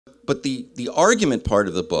But the argument part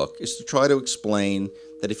of the book is to try to explain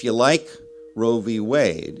that if you like Roe v.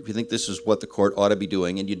 Wade, if you think this is what the court ought to be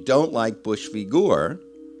doing, and you don't like Bush v. Gore,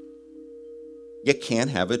 you can't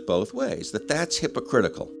have it both ways, that's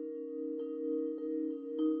hypocritical.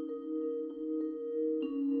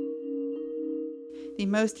 The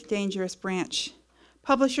most dangerous branch.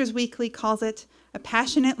 Publishers Weekly calls it a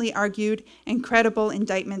passionately argued and credible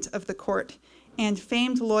indictment of the court. And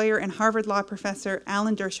famed lawyer and Harvard Law professor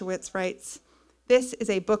Alan Dershowitz writes, "This is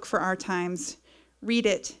a book for our times. Read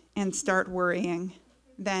it and start worrying.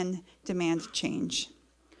 Then demand change."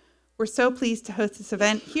 We're so pleased to host this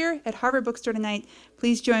event here at Harvard Bookstore tonight.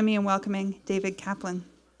 Please join me in welcoming David Kaplan.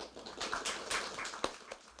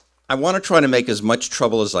 I want to try to make as much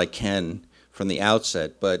trouble as I can from the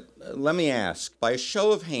outset, but let me ask, by a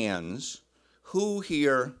show of hands, who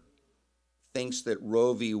here thinks that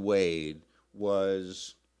Roe v. Wade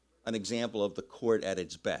was an example of the court at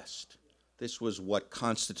its best? This was what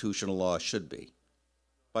constitutional law should be.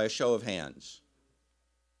 By a show of hands.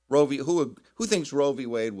 Who thinks Roe v.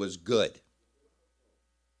 Wade was good?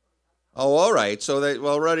 Oh, all right. So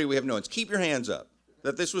already we have no ones. Keep your hands up.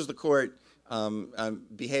 That this was the court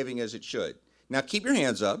behaving as it should. Now keep your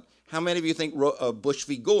hands up. How many of you think Bush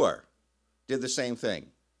v. Gore did the same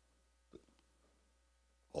thing?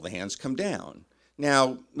 All the hands come down.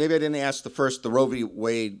 Now, maybe I didn't ask the Roe v.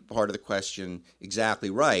 Wade part of the question exactly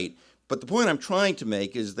right, but the point I'm trying to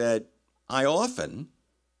make is that I often,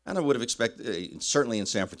 and I would have expected, certainly in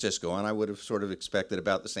San Francisco, and I would have sort of expected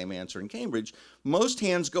about the same answer in Cambridge, most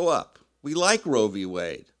hands go up. We like Roe v.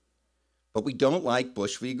 Wade, but we don't like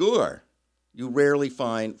Bush v. Gore. You rarely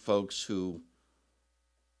find folks who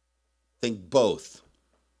think both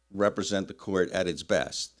represent the court at its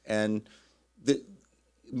best. And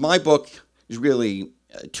my book is really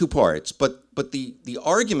two parts, but the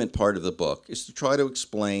argument part of the book is to try to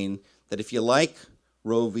explain that if you like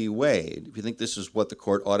Roe v. Wade, if you think this is what the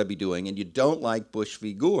court ought to be doing, and you don't like Bush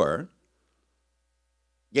v. Gore,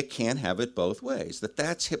 you can't have it both ways,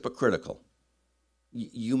 that's hypocritical.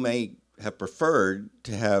 You may have preferred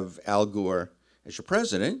to have Al Gore as your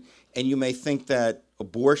president, and you may think that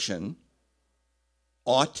abortion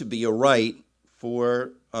ought to be a right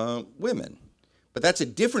for women. But that's a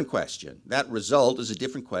different question. That result is a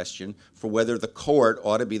different question for whether the court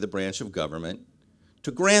ought to be the branch of government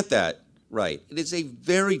to grant that right. It is a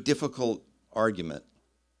very difficult argument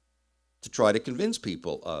to try to convince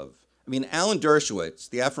people of. I mean, Alan Dershowitz,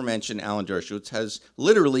 the aforementioned Alan Dershowitz, has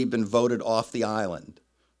literally been voted off the island,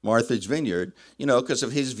 Martha's Vineyard, because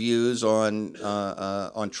of his views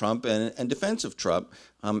on Trump and defense of Trump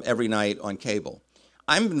every night on cable.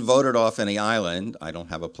 I've been voted off any island. I don't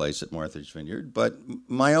have a place at Martha's Vineyard, but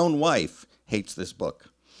my own wife hates this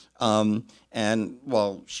book. And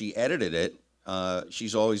while she edited it,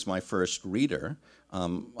 she's always my first reader,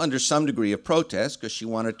 under some degree of protest, because she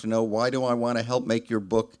wanted to know, why do I want to help make your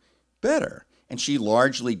book better? And she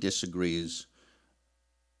largely disagrees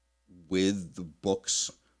with the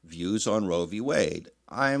book's views on Roe v. Wade.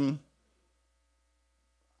 I'm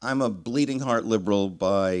a bleeding heart liberal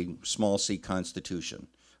by small c constitution.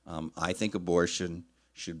 I think abortion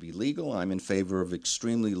should be legal. I'm in favor of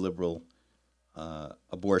extremely liberal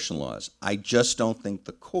abortion laws. I just don't think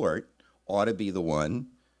the court ought to be the one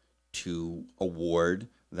to award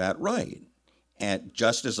that right. And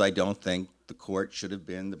just as I don't think the court should have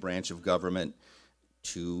been the branch of government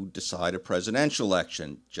to decide a presidential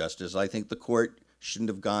election, just as I think the court shouldn't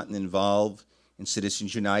have gotten involved in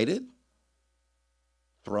Citizens United,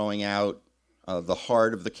 throwing out the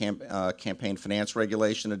heart of the campaign finance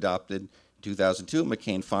regulation adopted in 2002,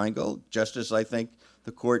 McCain-Feingold, just as I think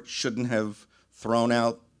the court shouldn't have thrown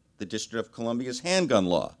out the District of Columbia's handgun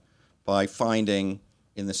law by finding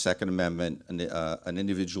in the Second Amendment an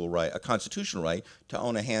individual right, a constitutional right, to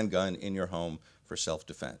own a handgun in your home for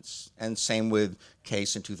self-defense. And same with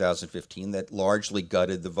case in 2015 that largely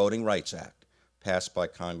gutted the Voting Rights Act, passed by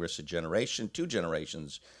Congress two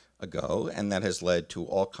generations ago, and that has led to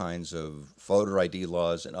all kinds of voter ID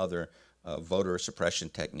laws and other voter suppression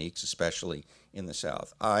techniques, especially in the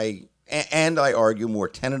South. I argue more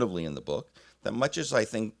tentatively in the book that much as I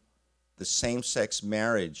think the same-sex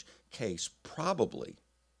marriage case probably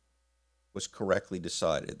was correctly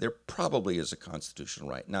decided, there probably is a constitutional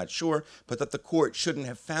right, not sure, but that the court shouldn't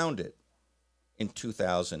have found it in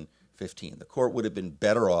 2015. The court would have been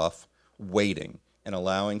better off waiting and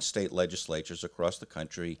allowing state legislatures across the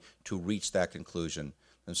country to reach that conclusion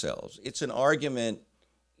themselves. It's an argument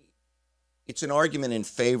in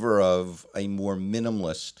favor of a more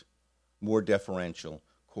minimalist, more deferential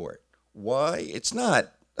court. Why? It's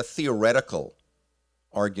not a theoretical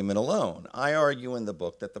argument alone. I argue in the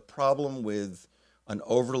book that the problem with an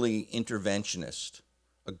overly interventionist,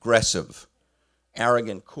 aggressive,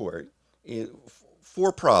 arrogant court is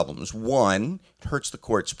four problems. One, it hurts the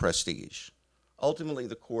court's prestige. Ultimately,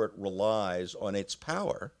 the court relies on its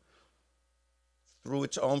power through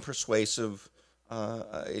its own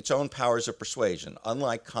its own powers of persuasion.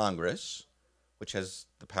 Unlike Congress, which has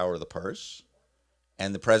the power of the purse,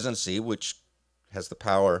 and the presidency, which has the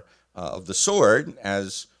power of the sword,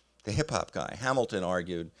 as the hip-hop guy Hamilton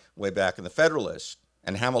argued way back in the Federalist,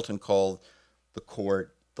 and Hamilton called the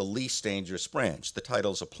court the least dangerous branch. The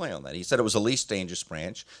title's a play on that. He said it was the least dangerous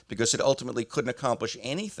branch because it ultimately couldn't accomplish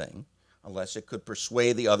anything unless it could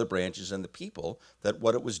persuade the other branches and the people that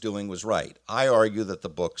what it was doing was right. I argue that the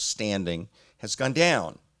book's standing has gone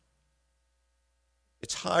down.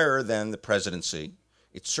 It's higher than the presidency.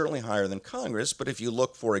 It's certainly higher than Congress, but if you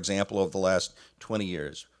look, for example, over the last 20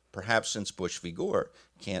 years, perhaps since Bush v. Gore,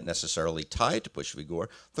 can't necessarily tie it to Bush v. Gore,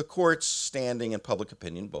 the court's standing in public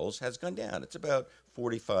opinion polls has gone down. It's about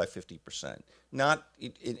 45, 50%. And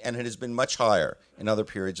it has been much higher in other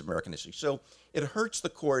periods of American history. So it hurts the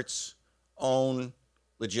court's own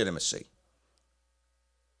legitimacy.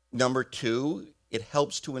 Number two, it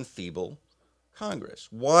helps to enfeeble Congress.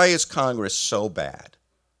 Why is Congress so bad?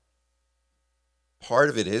 Part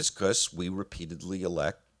of it is because we repeatedly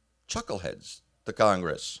elect chuckleheads to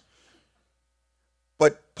Congress.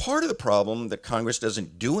 But part of the problem that Congress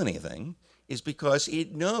doesn't do anything is because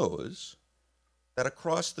it knows that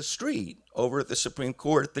across the street over at the Supreme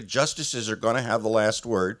Court, the justices are going to have the last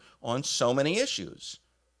word on so many issues.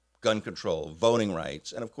 Gun control, voting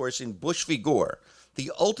rights, and of course in Bush v. Gore,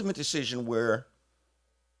 the ultimate decision where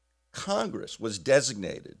Congress was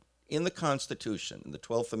designated in the Constitution, in the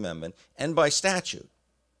 12th Amendment, and by statute,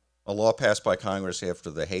 a law passed by Congress after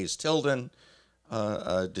the Hayes-Tilden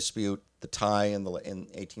dispute, the tie in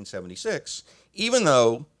 1876, even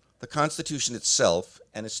though the Constitution itself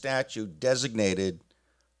and a statute designated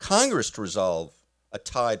Congress to resolve a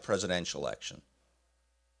tied presidential election.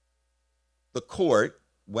 The court,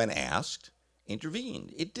 when asked,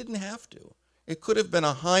 intervened. It didn't have to. It could have been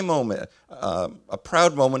a high moment, a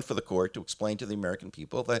proud moment for the court to explain to the American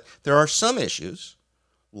people that there are some issues,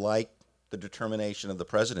 like the determination of the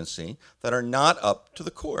presidency, that are not up to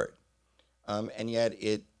the court. And yet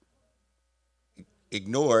it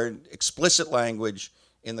ignored explicit language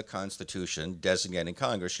in the Constitution designating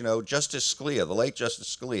Congress. You know, Justice Scalia, the late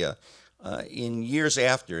Justice Scalia, in years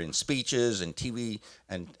after, in speeches and TV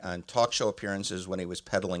and talk show appearances when he was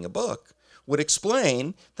peddling a book, would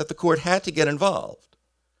explain that the court had to get involved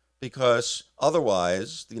because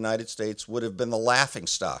otherwise the United States would have been the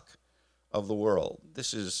laughingstock of the world.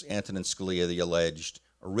 This is Antonin Scalia, the alleged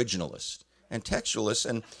originalist and textualist.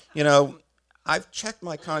 And, you know, I've checked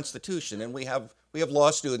my Constitution, and we have law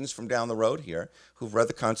students from down the road here who've read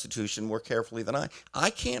the Constitution more carefully than I. I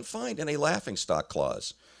can't find any laughingstock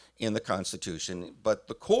clause in the Constitution, but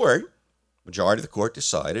the court, majority of the court,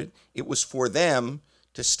 decided it was for them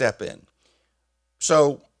to step in.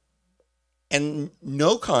 So, and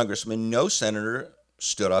no congressman, no senator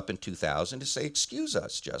stood up in 2000 to say, excuse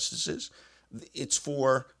us, justices. It's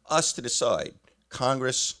for us to decide.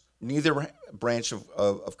 Congress, neither branch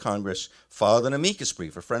of Congress filed an amicus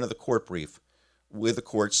brief, a friend of the court brief, with the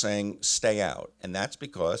court saying, stay out. And that's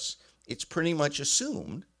because it's pretty much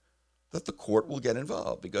assumed that the court will get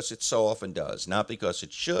involved, because it so often does. Not because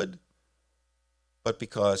it should, but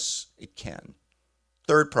because it can.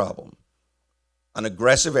 Third problem. An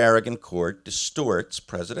aggressive, arrogant court distorts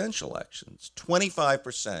presidential elections.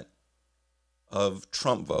 25% of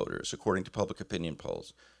Trump voters, according to public opinion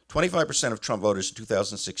polls, 25% of Trump voters in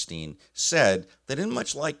 2016 said they didn't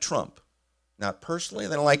much like Trump. Not personally,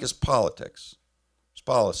 they didn't like his politics, his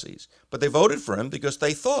policies. But they voted for him because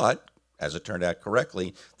they thought, as it turned out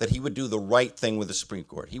correctly, that he would do the right thing with the Supreme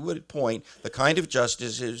Court. He would appoint the kind of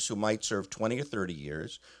justices who might serve 20 or 30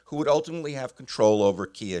 years, who would ultimately have control over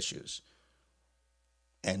key issues.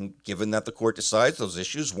 And given that the court decides those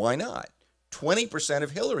issues, why not? 20%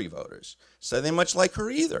 of Hillary voters said they much like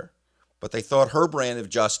her either, but they thought her brand of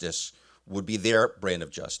justice would be their brand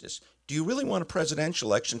of justice. Do you really want a presidential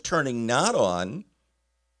election turning not on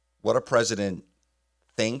what a president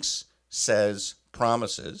thinks, says,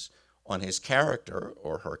 promises on his character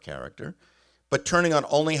or her character, but turning on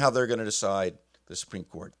only how they're going to decide the Supreme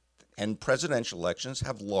Court? And presidential elections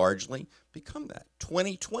have largely become that.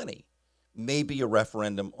 2020 may be a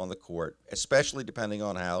referendum on the court, especially depending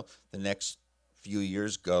on how the next few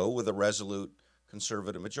years go with a resolute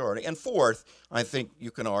conservative majority. And fourth, I think you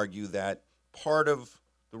can argue that part of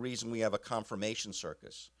the reason we have a confirmation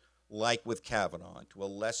circus, like with Kavanaugh, to a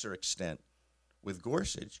lesser extent with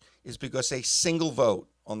Gorsuch is because a single vote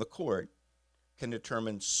on the court can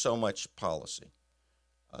determine so much policy,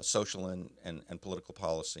 social and political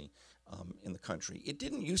policy in the country. It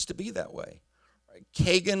didn't used to be that way.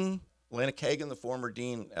 Elena Kagan, the former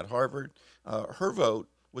dean at Harvard, her vote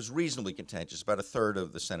was reasonably contentious. About a third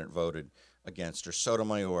of the Senate voted against her.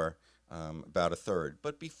 Sotomayor, about a third.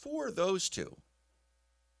 But before those two,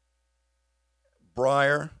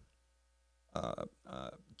 Breyer,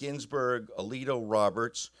 Ginsburg, Alito,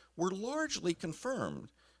 Roberts were largely confirmed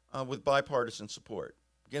with bipartisan support.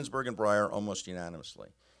 Ginsburg and Breyer almost unanimously.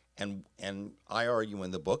 And I argue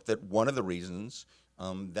in the book that one of the reasons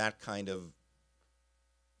that kind of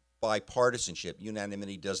bipartisanship,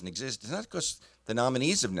 unanimity doesn't exist, is not because the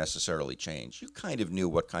nominees have necessarily changed. You kind of knew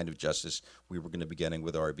what kind of justice we were going to be getting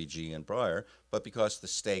with RBG and Breyer, but because the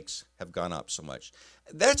stakes have gone up so much.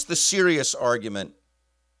 That's the serious argument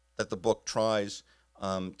that the book tries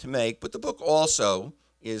to make, but the book also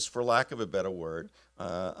is, for lack of a better word,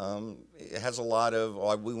 it has a lot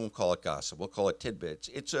of, we won't call it gossip, we'll call it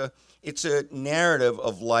tidbits. It's a narrative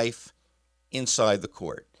of life inside the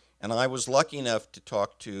court. And I was lucky enough to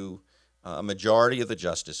talk to a majority of the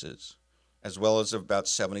justices, as well as about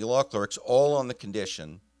 70 law clerks, all on the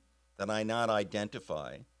condition that I not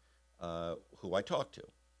identify who I talk to.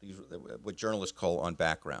 These are what journalists call on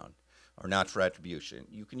background, or not for attribution.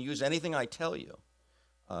 You can use anything I tell you.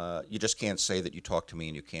 You just can't say that you talk to me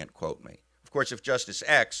and you can't quote me. Of course, if Justice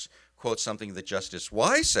X quotes something that Justice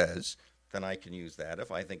Y says, then I can use that if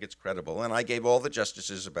I think it's credible. And I gave all the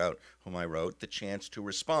justices about whom I wrote the chance to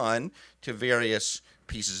respond to various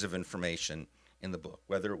pieces of information in the book,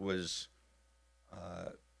 whether it was,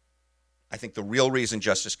 I think the real reason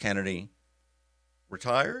Justice Kennedy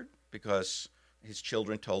retired, because his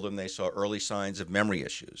children told him they saw early signs of memory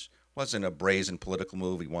issues. It wasn't a brazen political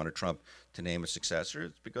move. He wanted Trump to name a successor.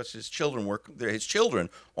 It's because his children,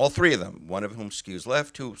 all three of them, one of whom skews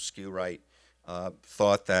left, two skew right,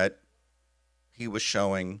 thought that he was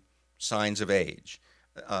showing signs of age.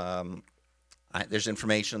 There's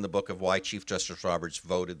information in the book of why Chief Justice Roberts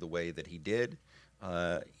voted the way that he did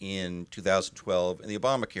in 2012 in the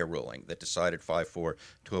Obamacare ruling that decided 5-4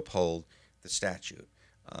 to uphold the statute.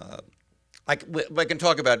 I can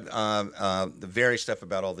talk about the various stuff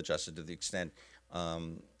about all the justices to the extent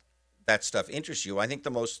that stuff interests you. I think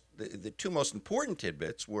the two most important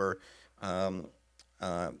tidbits were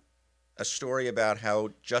a story about how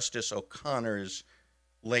Justice O'Connor's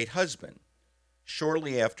late husband,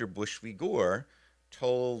 shortly after Bush v. Gore,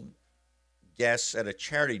 told guests at a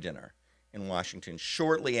charity dinner in Washington,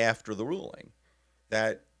 shortly after the ruling,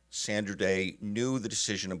 that Sandra Day knew the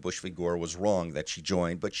decision of Bush v. Gore was wrong, that she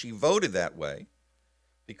joined, but she voted that way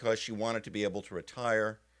because she wanted to be able to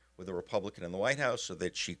retire with a Republican in the White House so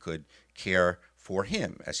that she could care for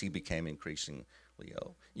him as he became increasingly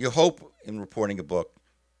ill. You hope in reporting a book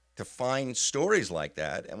to find stories like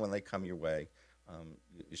that, and when they come your way,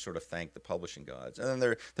 you sort of thank the publishing gods. And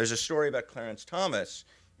then there's a story about Clarence Thomas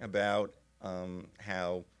about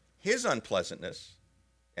how his unpleasantness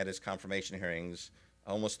at his confirmation hearings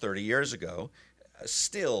almost 30 years ago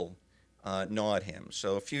still gnawed him.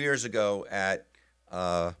 So a few years ago at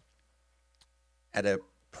a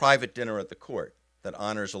private dinner at the court that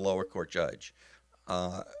honors a lower court judge,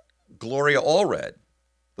 Gloria Allred,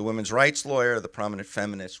 the women's rights lawyer, the prominent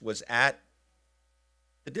feminist, was at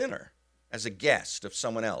the dinner as a guest of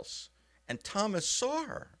someone else. And Thomas saw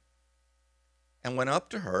her and went up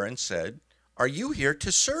to her and said, "Are you here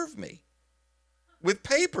to serve me with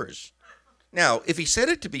papers?" Now, if he said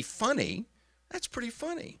it to be funny, that's pretty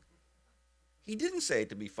funny. He didn't say it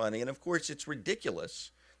to be funny, and of course it's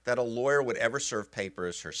ridiculous that a lawyer would ever serve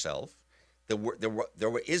papers herself.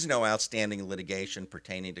 There is no outstanding litigation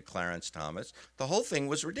pertaining to Clarence Thomas. The whole thing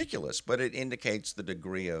was ridiculous, but it indicates the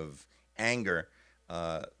degree of anger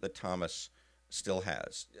that Thomas still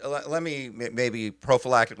has. Let me maybe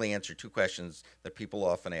prophylactically answer two questions that people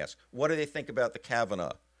often ask. What do they think about the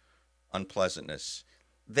Kavanaugh unpleasantness?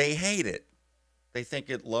 They hate it. They think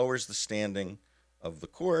it lowers the standing of the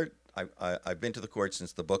court. I've been to the court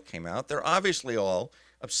since the book came out. They're obviously all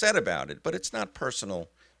upset about it, but it's not personal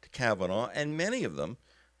to Kavanaugh, and many of them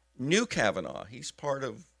knew Kavanaugh. He's part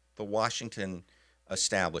of the Washington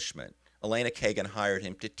establishment. Elena Kagan hired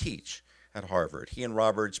him to teach at Harvard. He and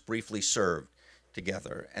Roberts briefly served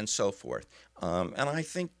together, and so forth. And I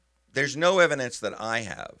think there's no evidence that I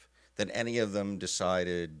have that any of them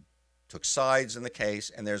took sides in the case,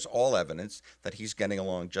 and there's all evidence that he's getting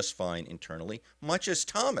along just fine internally, much as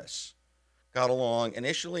Thomas got along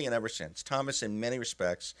initially and ever since. Thomas, in many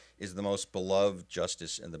respects, is the most beloved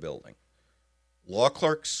justice in the building. Law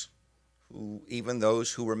clerks, even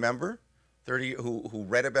those who remember, who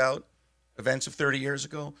read about events of 30 years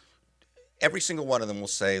ago, every single one of them will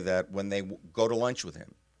say that when they go to lunch with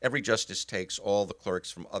him, every justice takes all the clerks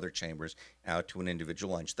from other chambers out to an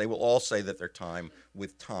individual lunch. They will all say that their time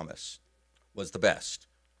with Thomas was the best.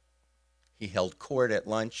 He held court at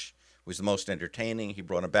lunch, was the most entertaining. He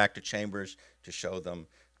brought them back to chambers to show them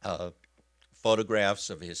photographs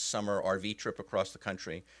of his summer RV trip across the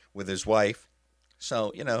country with his wife.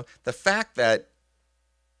 So, the fact that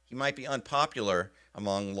he might be unpopular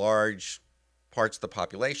among large parts of the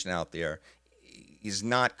population out there is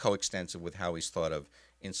not coextensive with how he's thought of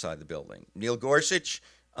inside the building. Neil Gorsuch,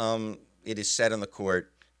 it is said in the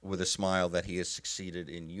court with a smile that he has succeeded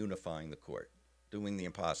in unifying the court, doing the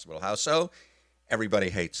impossible. How so? Everybody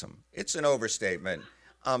hates him. It's an overstatement.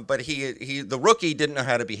 But the rookie didn't know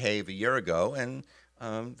how to behave a year ago, and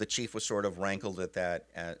the chief was sort of rankled at that,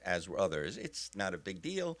 as were others. It's not a big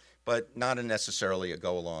deal, but not necessarily a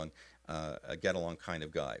go-along, a get-along kind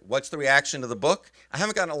of guy. What's the reaction to the book? I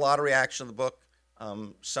haven't gotten a lot of reaction to the book.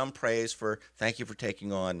 Some praise thank you for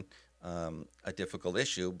taking on a difficult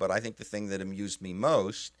issue, but I think the thing that amused me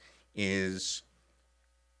most is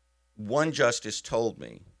one justice told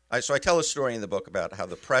me, so I tell a story in the book about how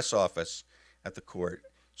the press office at the court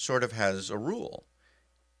sort of has a rule.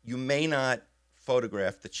 You may not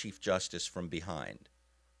photograph the Chief Justice from behind.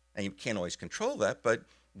 And you can't always control that, but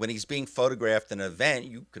when he's being photographed in an event,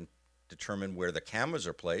 you can determine where the cameras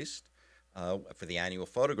are placed for the annual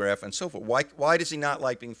photograph and so forth. Why does he not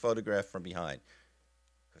like being photographed from behind?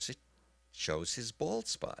 Because it shows his bald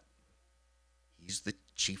spot. He's the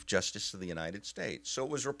Chief Justice of the United States. So it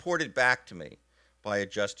was reported back to me by a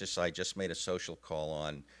justice I just made a social call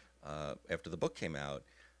on after the book came out.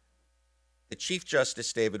 The Chief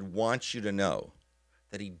Justice, David, wants you to know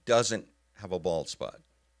that he doesn't have a bald spot.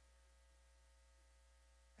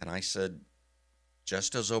 And I said,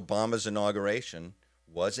 just as Obama's inauguration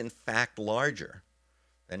was in fact larger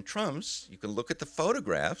than Trump's, you can look at the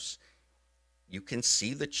photographs, you can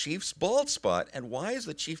see the chief's bald spot. And why is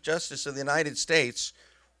the Chief Justice of the United States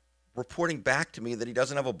reporting back to me that he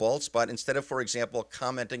doesn't have a bald spot instead of, for example,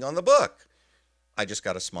 commenting on the book? I just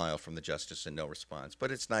got a smile from the justice and no response.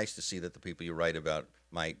 But it's nice to see that the people you write about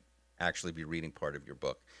might actually be reading part of your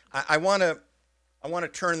book. I want to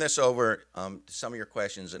turn this over to some of your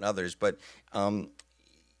questions and others, but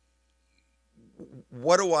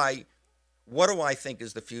what do I think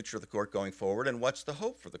is the future of the court going forward, and what's the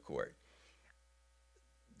hope for the court?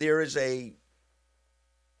 There is a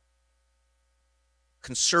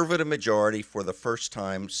conservative majority for the first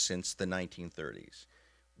time since the 1930s.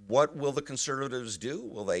 What will the conservatives do?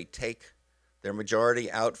 Will they take their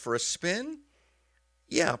majority out for a spin?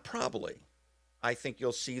 Yeah, probably. I think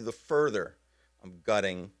you'll see the further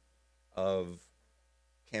gutting of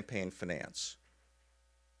campaign finance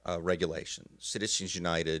regulation, Citizens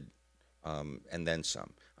United, and then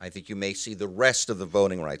some. I think you may see the rest of the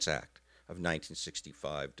Voting Rights Act of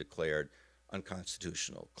 1965 declared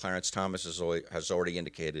unconstitutional. Clarence Thomas has already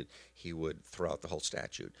indicated he would throw out the whole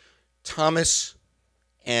statute. Thomas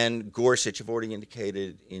and Gorsuch have already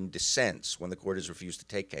indicated in dissents, when the court has refused to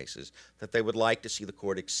take cases, that they would like to see the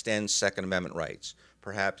court extend Second Amendment rights,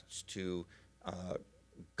 perhaps to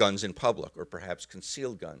guns in public, or perhaps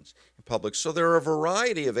concealed guns in public. So there are a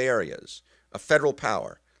variety of areas of federal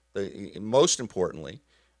power. Most importantly,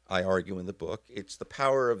 I argue in the book, it's the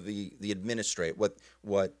power of the administrative,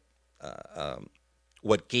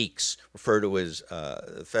 what geeks refer to as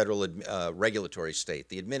federal regulatory state,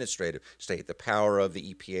 the administrative state, the power of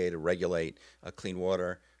the EPA to regulate clean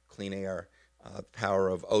water, clean air, the power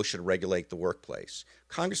of OSHA to regulate the workplace.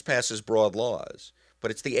 Congress passes broad laws,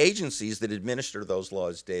 but it's the agencies that administer those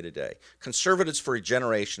laws day to day. Conservatives for a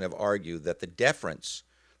generation have argued that the deference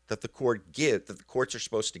that the courts are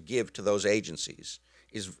supposed to give to those agencies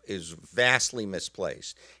is vastly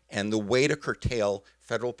misplaced. And the way to curtail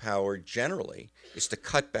federal power generally is to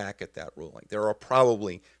cut back at that ruling. There are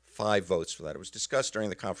probably 5 votes for that. It was discussed during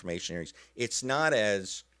the confirmation hearings. It's not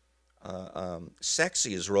as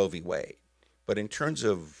sexy as Roe v. Wade, but in terms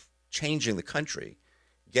of changing the country,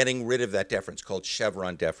 getting rid of that deference called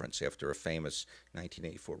Chevron deference after a famous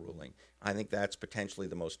 1984 ruling, I think that's potentially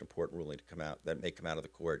the most important ruling to come out, that may come out of the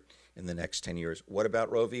court in the next 10 years. What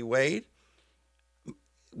about Roe v. Wade?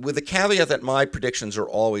 With the caveat that my predictions are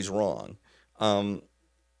always wrong,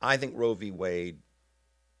 I think Roe v. Wade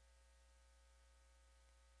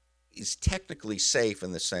is technically safe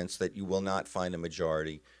in the sense that you will not find a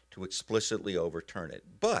majority to explicitly overturn it.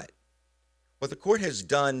 But what the court has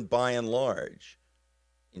done by and large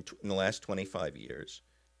in the last 25 years,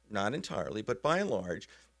 not entirely, but by and large,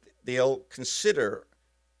 they'll consider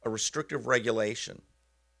a restrictive regulation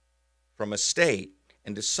from a state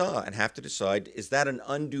and have to decide, is that an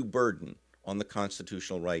undue burden on the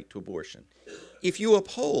constitutional right to abortion? If you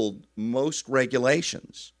uphold most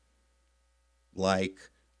regulations, like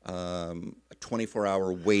a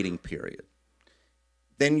 24-hour waiting period,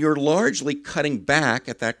 then you're largely cutting back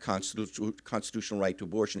at that constitutional right to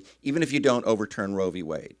abortion, even if you don't overturn Roe v.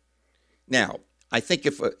 Wade. Now, I think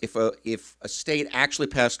if a state actually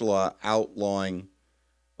passed a law outlawing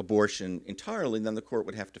abortion entirely, then the court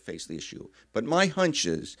would have to face the issue. But my hunch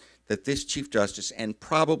is that this Chief Justice, and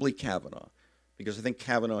probably Kavanaugh, because I think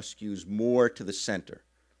Kavanaugh skews more to the center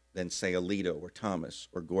than, say, Alito or Thomas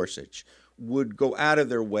or Gorsuch, would go out of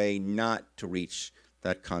their way not to reach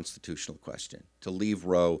that constitutional question, to leave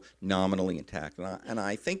Roe nominally intact. And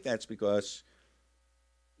I think that's because,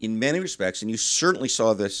 in many respects, and you certainly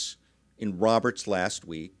saw this in Roberts last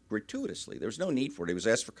week, gratuitously. There was no need for it. He was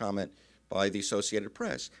asked for comment by the Associated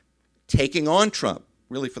Press, taking on Trump,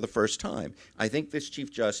 really for the first time. I think this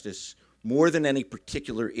Chief Justice, more than any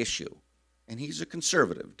particular issue, and he's a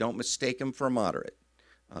conservative, don't mistake him for a moderate.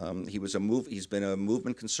 He's been a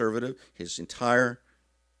movement conservative his entire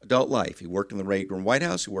adult life. He worked in the Reagan White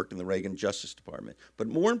House, he worked in the Reagan Justice Department. But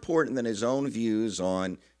more important than his own views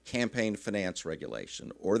on campaign finance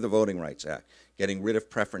regulation or the Voting Rights Act, getting rid of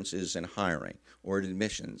preferences in hiring or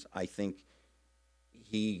admissions, I think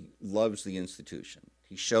he loves the institution.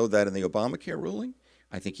 He showed that in the Obamacare ruling.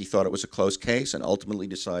 I think he thought it was a close case and ultimately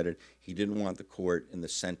decided he didn't want the court in the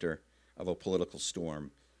center of a political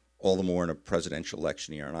storm, all the more in a presidential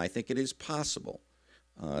election year. And I think it is possible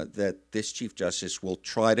that this Chief Justice will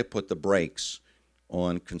try to put the brakes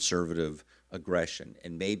on conservative aggression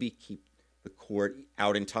and maybe keep the court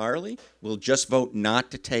out entirely. We'll just vote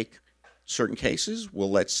not to take certain cases.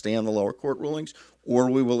 We'll let stand the lower court rulings,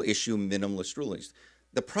 or we will issue minimalist rulings.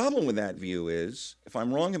 The problem with that view is, if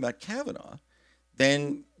I'm wrong about Kavanaugh,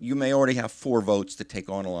 then you may already have 4 votes to take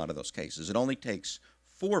on a lot of those cases. It only takes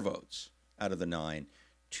 4 votes out of the 9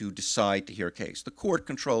 to decide to hear a case. The court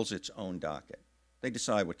controls its own docket. They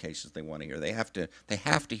decide what cases they want to hear. They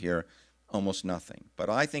have to hear almost nothing. But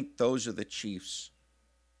I think those are the chief's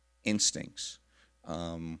instincts.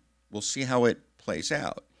 We'll see how it plays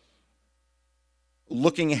out.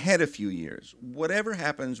 Looking ahead a few years, whatever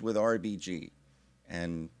happens with RBG,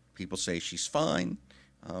 and people say she's fine,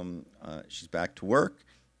 she's back to work.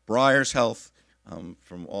 Breyer's health,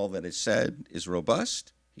 from all that is said, is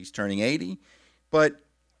robust. He's turning 80. But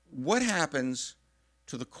what happens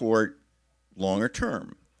to the court longer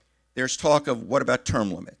term? There's talk of, what about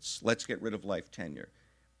term limits? Let's get rid of life tenure.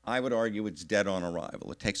 I would argue it's dead on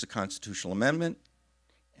arrival. It takes a constitutional amendment,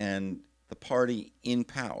 and the party in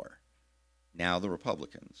power, now the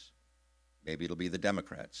Republicans, maybe it'll be the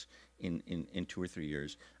Democrats in 2 or 3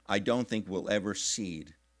 years, I don't think will ever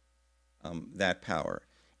cede that power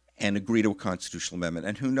and agree to a constitutional amendment.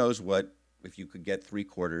 And who knows what, if you could get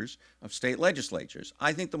 3/4 of state legislatures.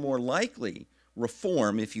 I think the more likely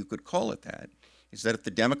reform, if you could call it that, is that if the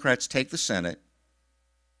Democrats take the Senate,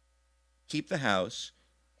 keep the House,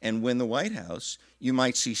 and win the White House, you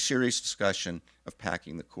might see serious discussion of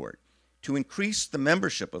packing the court. To increase the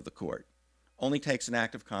membership of the court only takes an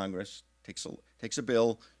act of Congress, takes a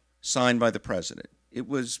bill signed by the president. It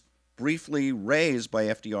was briefly raised by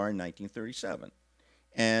FDR in 1937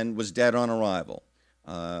 and was dead on arrival.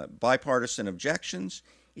 Bipartisan objections.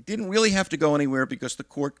 It didn't really have to go anywhere because the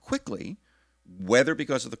court quickly, whether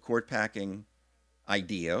because of the court packing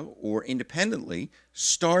idea or independently,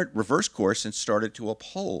 reverse course and started to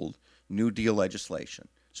uphold New Deal legislation.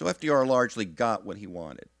 So FDR largely got what he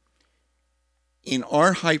wanted. In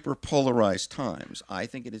our hyper-polarized times, I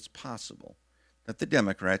think it is possible that the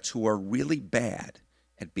Democrats, who are really bad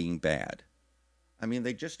at being bad, I mean,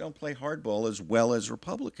 they just don't play hardball as well as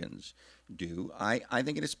Republicans do. I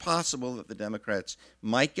think it is possible that the Democrats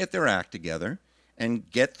might get their act together and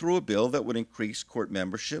get through a bill that would increase court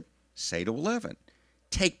membership, say, to 11.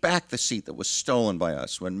 Take back the seat that was stolen by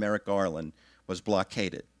us when Merrick Garland was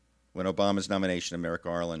blockaded, when Obama's nomination of Merrick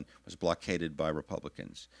Garland was blockaded by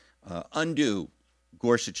Republicans. Undo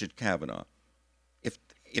Gorsuch and Kavanaugh.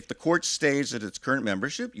 If the court stays at its current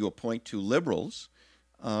membership, you appoint 2 liberals,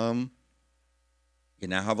 you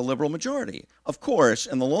now have a liberal majority. Of course,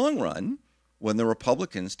 in the long run, when the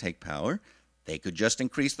Republicans take power, they could just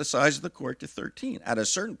increase the size of the court to 13. At a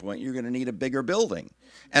certain point, you're going to need a bigger building.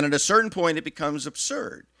 And at a certain point, it becomes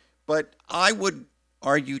absurd. But I would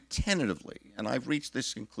argue tentatively, and I've reached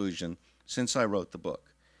this conclusion since I wrote the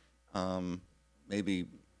book, maybe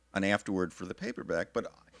an afterword for the paperback,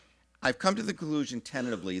 but I've come to the conclusion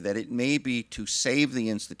tentatively that it may be, to save the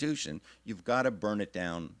institution, you've got to burn it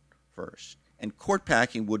down first. And court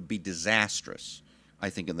packing would be disastrous I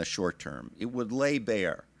think, in the short term. It would lay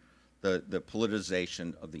bare the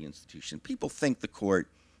politicization of the institution. People think the court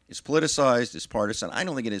is politicized, is partisan. I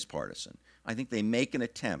don't think it is partisan. I think they make an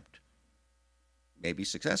attempt, maybe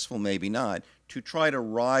successful, maybe not, to try to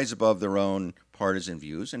rise above their own partisan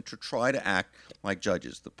views and to try to act like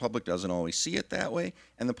judges. The public doesn't always see it that way,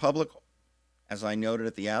 and the public, as I noted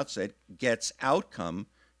at the outset, gets outcome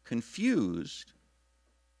confused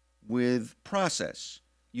with process.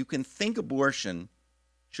 You can think abortion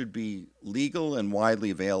should be legal and widely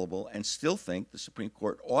available and still think the Supreme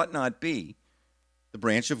Court ought not be the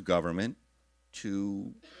branch of government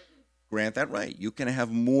to grant that right. You can have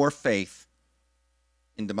more faith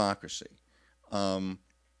in democracy.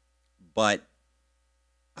 But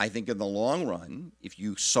I think in the long run, if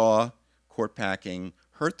you saw court packing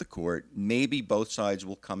hurt the court, maybe both sides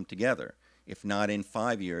will come together, if not in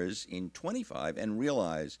 5 years, in 25, and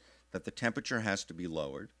realize that the temperature has to be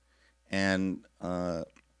lowered, and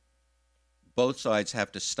both sides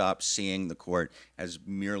have to stop seeing the court as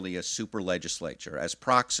merely a super legislature, as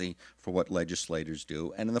proxy for what legislators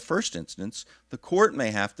do. And in the first instance, the court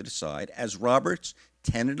may have to decide, as Roberts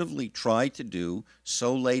tentatively tried to do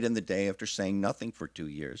so late in the day after saying nothing for 2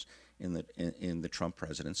 years in the Trump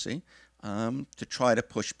presidency, to try to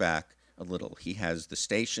push back a little. He has the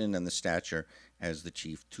station and the stature as the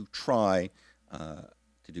chief to try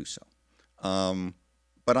to do so.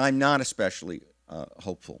 But I'm not especially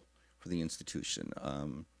hopeful for the institution.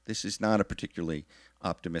 This is not a particularly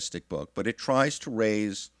optimistic book, but it tries to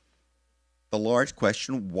raise the large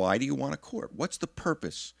question, why do you want a court? What's the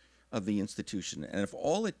purpose of the institution? And if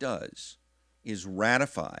all it does is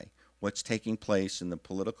ratify what's taking place in the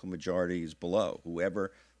political majorities below,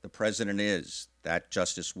 whoever the president is, that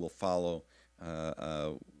justice will follow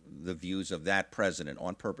the views of that president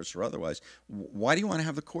on purpose or otherwise, why do you want to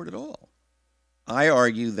have the court at all? I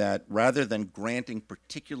argue that rather than granting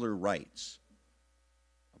particular rights,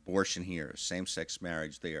 abortion here, same-sex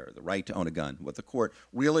marriage there, the right to own a gun, what the court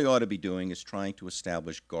really ought to be doing is trying to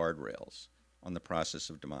establish guardrails on the process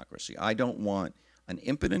of democracy. I don't want an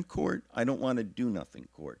impotent court. I don't want a do-nothing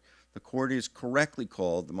court. The court is correctly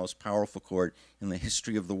called the most powerful court in the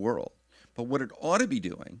history of the world. But what it ought to be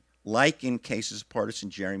doing, like in cases of partisan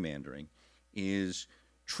gerrymandering, is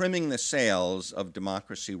trimming the sails of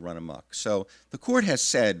democracy run amok. So the court has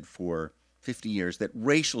said for 50 years that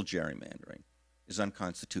racial gerrymandering is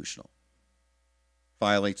unconstitutional,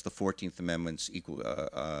 violates the 14th Amendment's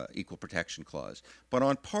Equal Protection Clause. But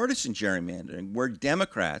on partisan gerrymandering, where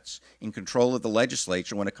Democrats in control of the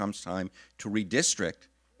legislature, when it comes time to redistrict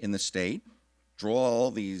in the state, draw all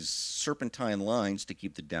these serpentine lines to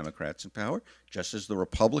keep the Democrats in power, just as the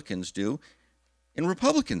Republicans do in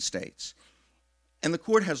Republican states. And the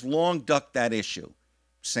court has long ducked that issue,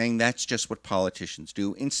 saying that's just what politicians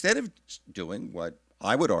do. Instead of doing what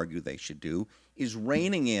I would argue they should do, is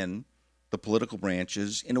reining in the political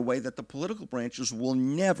branches in a way that the political branches will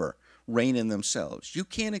never rein in themselves. You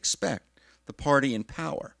can't expect the party in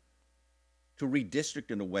power to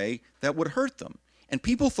redistrict in a way that would hurt them. And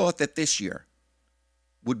people thought that this year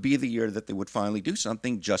would be the year that they would finally do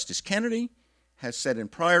something. Justice Kennedy has said in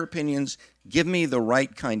prior opinions, give me the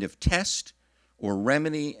right kind of test or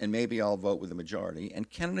remedy, and maybe I'll vote with the majority. And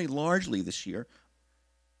Kennedy largely this year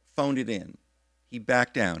phoned it in. He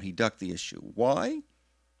backed down. He ducked the issue. Why?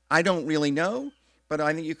 I don't really know, but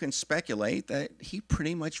I think you can speculate that he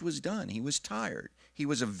pretty much was done. He was tired. He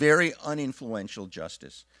was a very uninfluential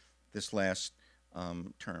justice this last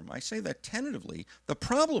term. I say that tentatively. The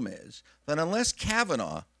problem is that unless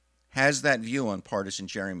Kavanaugh has that view on partisan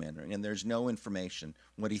gerrymandering, and there's no information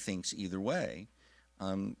what he thinks either way,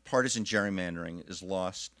 partisan gerrymandering is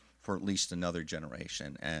lost for at least another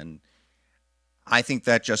generation. And I think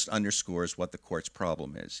that just underscores what the court's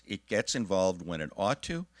problem is. It gets involved when it ought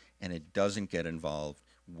to, and it doesn't get involved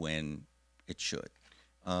when it should.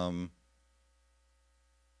 We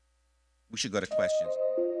should go to questions.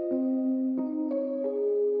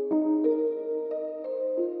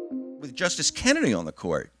 With Justice Kennedy on the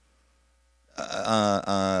court,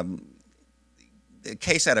 a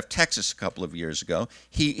case out of Texas a couple of years ago,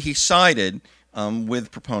 he sided with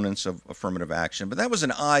proponents of affirmative action, but that was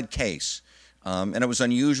an odd case. And it was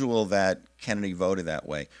unusual that Kennedy voted that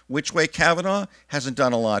way. Which way Kavanaugh hasn't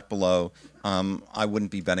done a lot below. I wouldn't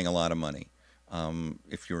be betting a lot of money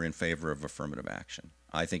if you're in favor of affirmative action.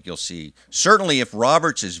 I think you'll see, certainly if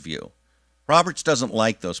Roberts' view, Roberts doesn't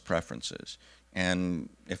like those preferences. And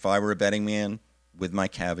if I were a betting man, with my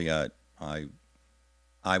caveat, I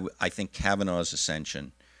think Kavanaugh's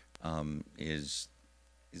ascension is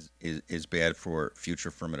bad for future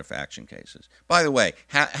affirmative action cases. By the way,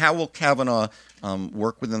 how will Kavanaugh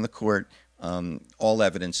work within the court? all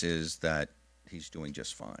evidence is that he's doing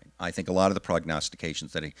just fine. I think a lot of the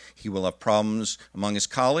prognostications that he will have problems among his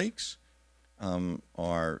colleagues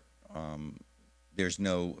are there's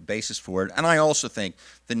no basis for it. And I also think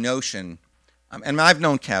the notion, and I've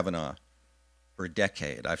known Kavanaugh for a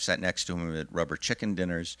decade. I've sat next to him at rubber chicken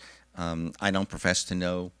dinners. I don't profess to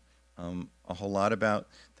know a whole lot about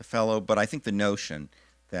the fellow, but I think the notion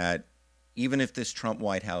that even if this Trump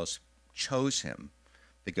White House chose him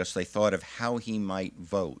because they thought of how he might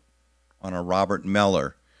vote on a Robert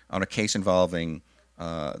Mueller, on a case involving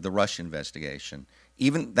the Russia investigation,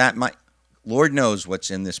 even that might, Lord knows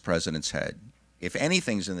what's in this president's head, if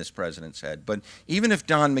anything's in this president's head. But even if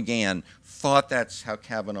Don McGahn thought that's how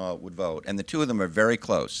Kavanaugh would vote, and the two of them are very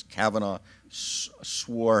close, Kavanaugh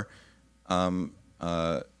swore McGahn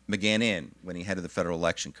in when he headed the Federal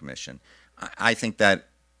Election Commission, I think that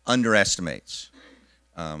underestimates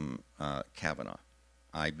Kavanaugh.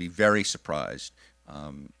 I'd be very surprised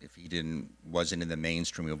if he wasn't in the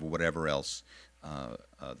mainstream of whatever else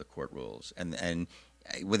the court rules. And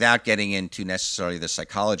without getting into necessarily the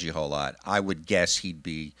psychology a whole lot, I would guess he'd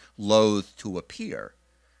be loath to appear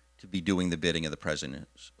to be doing the bidding of the president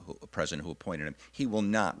who appointed him. He will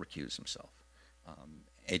not recuse himself.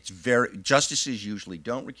 Justices usually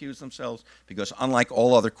don't recuse themselves because, unlike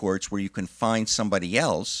all other courts where you can find somebody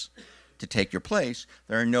else to take your place,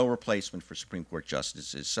 there are no replacement for Supreme Court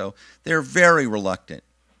justices. So they're very reluctant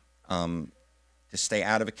to stay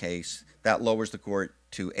out of a case. That lowers the court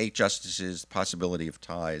to 8 justices, possibility of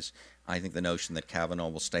ties. I think the notion that Kavanaugh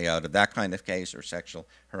will stay out of that kind of case or sexual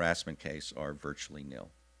harassment case are virtually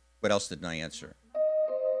nil. What else didn't I answer?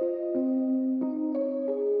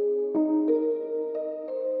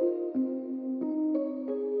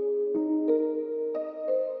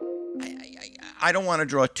 I don't want to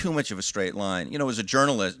draw too much of a straight line. You know, as a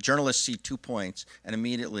journalist, journalists see 2 points and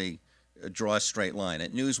immediately draw a straight line.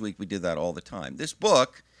 At Newsweek, we did that all the time. This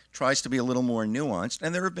book tries to be a little more nuanced,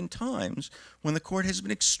 and there have been times when the court has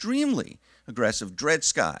been extremely aggressive. Dred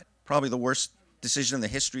Scott, probably the worst decision in the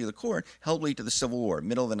history of the court, helped lead to the Civil War,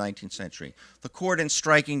 middle of the 19th century. The court, in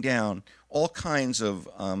striking down all kinds of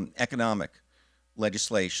economic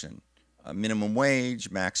legislation, minimum wage,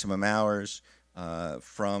 maximum hours,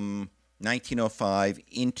 from 1905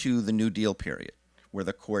 into the New Deal period, where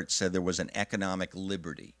the court said there was an economic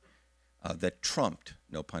liberty that trumped,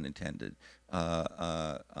 no pun intended,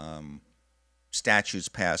 statutes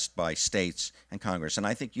passed by states and Congress. And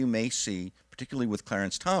I think you may see, particularly with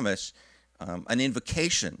Clarence Thomas, an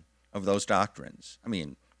invocation of those doctrines. I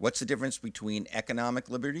mean, what's the difference between economic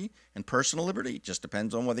liberty and personal liberty? It just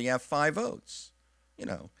depends on whether you have 5 votes. You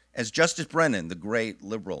know, as Justice Brennan, the great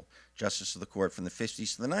liberal justice of the court from the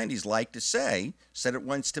 50s to the 90s, liked to say, said it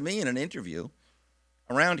once to me in an interview,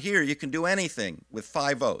 around here you can do anything with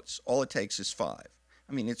 5 votes. All it takes is 5.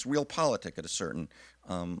 I mean, it's realpolitik at a certain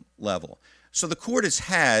level. So the court has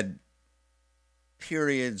had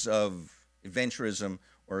periods of adventurism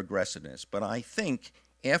or aggressiveness, but I think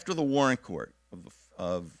after the Warren Court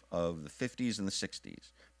of the 50s and the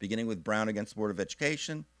 60s, beginning with Brown against the Board of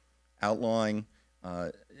Education, outlawing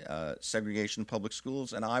segregation in public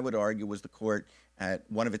schools, and I would argue was the court at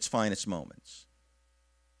one of its finest moments.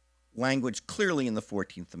 Language clearly in the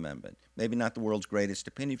 14th Amendment, maybe not the world's greatest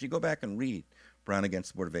opinion. If you go back and read Brown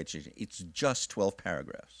against the Board of Education, it's just 12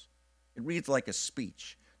 paragraphs. It reads like a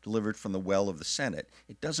speech delivered from the well of the Senate.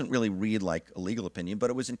 It doesn't really read like a legal opinion, but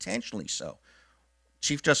it was intentionally so.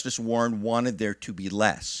 Chief Justice Warren wanted there to be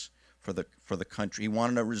less for the country. He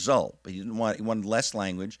wanted a result, but he wanted less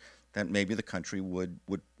language that maybe the country would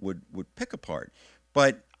pick apart.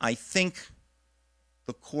 But I think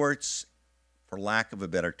the courts, for lack of a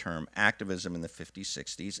better term, activism in the 50s,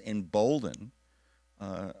 60s, emboldened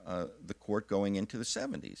the court going into the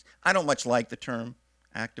 70s. I don't much like the term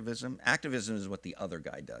activism. Activism is what the other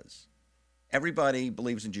guy does. Everybody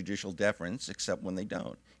believes in judicial deference except when they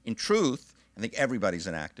don't. In truth, I think everybody's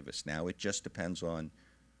an activist now. It just depends on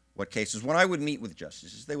what cases. When I would meet with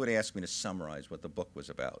justices, they would ask me to summarize what the book was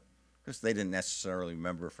about, because they didn't necessarily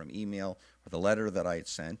remember from email or the letter that I had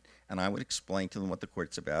sent, and I would explain to them what the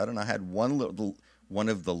court's about. And I had one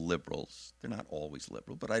of the liberals, they're not always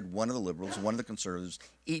liberal, but I had one of the liberals, one of the conservatives,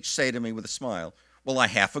 each say to me with a smile, well, I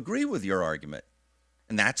half agree with your argument.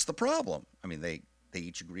 And that's the problem. I mean, they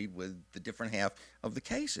each agreed with the different half of the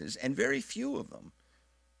cases, and very few of them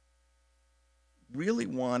really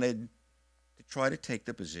wanted to try to take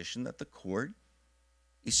the position that the court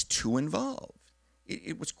is too involved.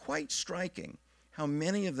 It was quite striking how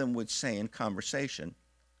many of them would say in conversation,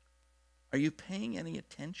 are you paying any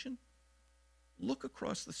attention? Look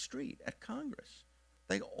across the street at Congress.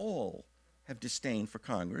 They all have disdain for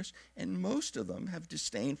Congress, and most of them have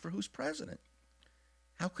disdain for who's president.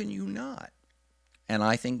 How can you not? And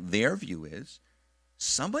I think their view is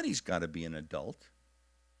somebody's got to be an adult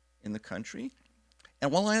in the country.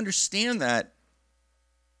 And while I understand that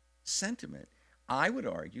sentiment, I would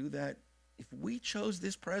argue that if we chose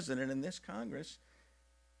this president and this Congress,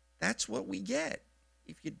 that's what we get.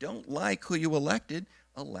 If you don't like who you elected,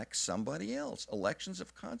 elect somebody else. Elections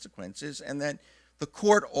have consequences, and that the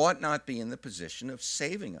court ought not be in the position of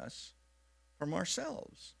saving us from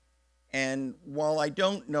ourselves. And while I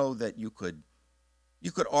don't know that you could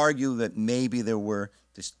argue that maybe there were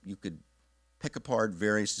you could pick apart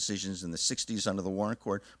various decisions in the 60s under the Warren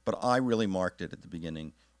Court, but I really marked it at the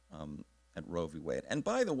beginning at Roe v. Wade. And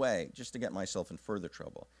by the way, just to get myself in further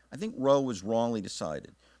trouble, I think Roe was wrongly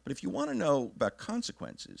decided. But if you want to know about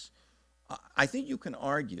consequences, I think you can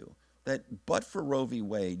argue that but for Roe v.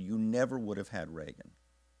 Wade, you never would have had Reagan.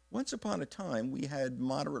 Once upon a time, we had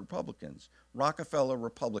moderate Republicans, Rockefeller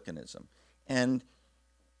republicanism, and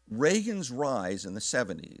Reagan's rise in the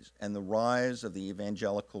 70s and the rise of the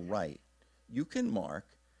evangelical right, you can mark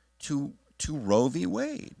to Roe v.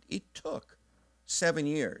 Wade. It took 7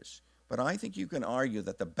 years, but I think you can argue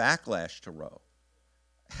that the backlash to Roe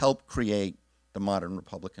helped create the modern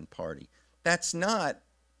Republican Party. That's not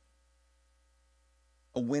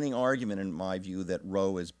a winning argument in my view that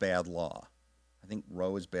Roe is bad law. I think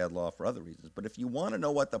Roe is bad law for other reasons. But if you want to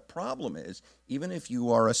know what the problem is, even if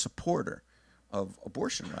you are a supporter of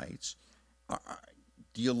abortion rights,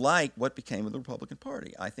 do you like what became of the Republican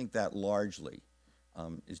Party? I think that largely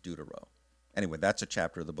is due to Roe. Anyway, that's a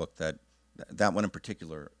chapter of the book that one in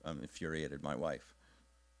particular infuriated my wife,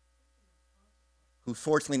 who's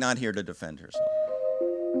fortunately not here to defend herself.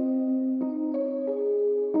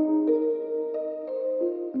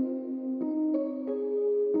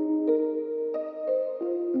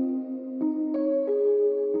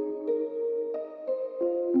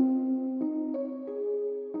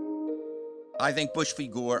 I think Bush v.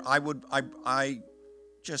 Gore, I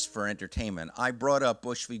just for entertainment, I brought up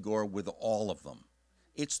Bush v. Gore with all of them.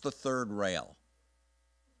 It's the third rail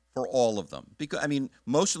for all of them. Because, I mean,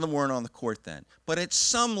 most of them weren't on the court then. But at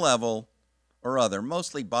some level or other,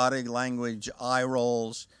 mostly body language, eye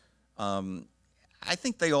rolls, I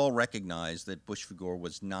think they all recognize that Bush v. Gore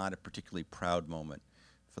was not a particularly proud moment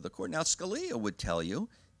for the court. Now, Scalia would tell you,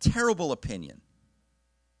 terrible opinion.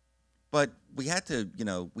 But we had to,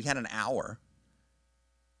 we had an hour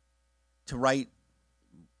to write,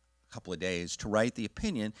 a couple of days, to write the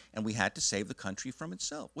opinion, and we had to save the country from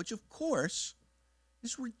itself, which, of course,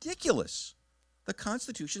 is ridiculous. The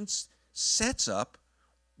Constitution sets up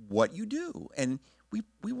what you do, and we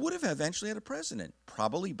would have eventually had a president,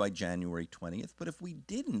 probably by January 20th, but if we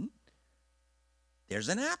didn't, there's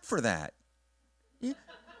an app for that.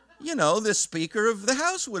 The Speaker of the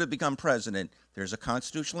House would have become president. There's a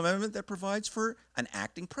constitutional amendment that provides for an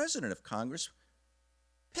acting president if Congress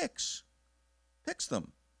picks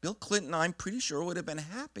them. Bill Clinton, I'm pretty sure, would have been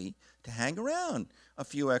happy to hang around a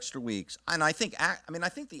few extra weeks. And I think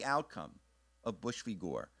the outcome of Bush v.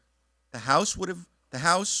 Gore, the House would have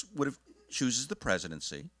chooses the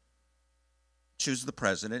presidency, chooses the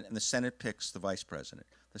president, and the Senate picks the vice president.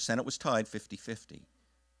 The Senate was tied 50-50.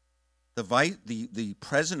 The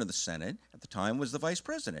president of the Senate at the time was the vice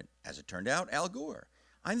president. As it turned out, Al Gore.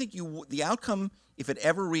 I think the outcome, if it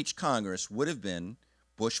ever reached Congress, would have been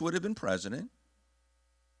Bush would have been president,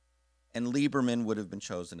 and Lieberman would have been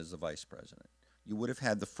chosen as the vice president. You would have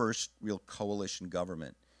had the first real coalition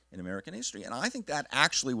government in American history. And I think that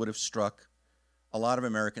actually would have struck a lot of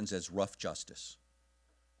Americans as rough justice,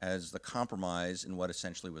 as the compromise in what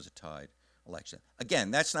essentially was a tied election.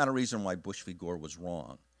 Again, that's not a reason why Bush v. Gore was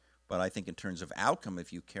wrong. But I think in terms of outcome,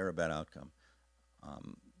 if you care about outcome,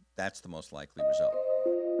 that's the most likely result.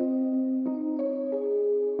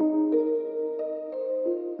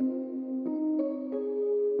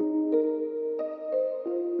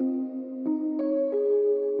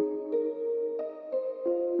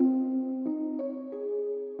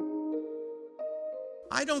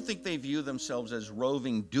 I don't think they view themselves as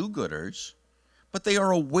roving do-gooders, but they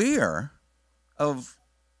are aware of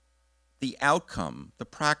the outcome, the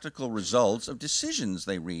practical results of decisions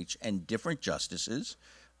they reach, and different justices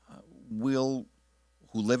who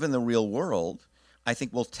live in the real world, I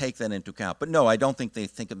think will take that into account. But no, I don't think they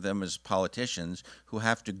think of them as politicians who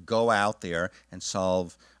have to go out there and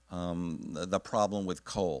solve the problem with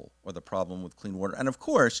coal or the problem with clean water. And of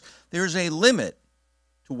course, there's a limit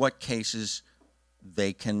to what cases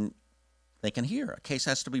they can hear. A case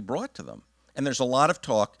has to be brought to them. And there's a lot of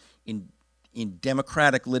talk in in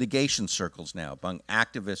democratic litigation circles now, among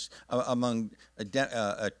activists, among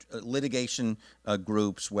litigation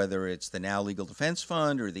groups, whether it's the Now Legal Defense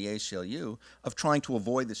Fund or the ACLU, of trying to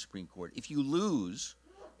avoid the Supreme Court. If you lose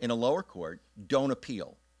in a lower court, don't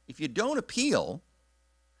appeal. If you don't appeal,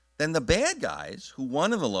 then the bad guys who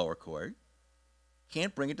won in the lower court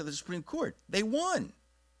can't bring it to the Supreme Court. They won.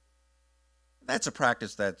 That's a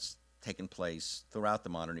practice that's taken place throughout the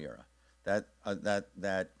modern era. That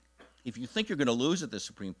if you think you're going to lose at the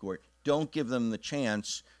Supreme Court, don't give them the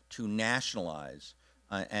chance to nationalize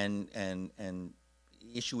and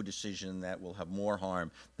issue a decision that will have more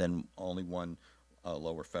harm than only one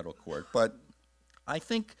lower federal court. But I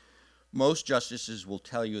think most justices will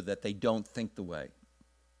tell you that they don't think the way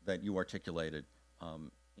that you articulated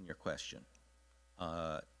in your question.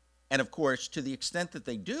 And of course, to the extent that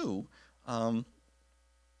they do,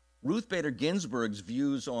 Ruth Bader Ginsburg's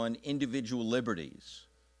views on individual liberties,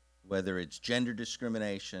 whether it's gender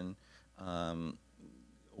discrimination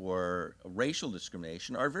or racial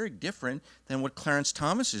discrimination, are very different than what Clarence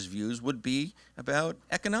Thomas's views would be about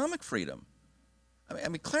economic freedom. I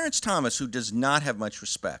mean, Clarence Thomas, who does not have much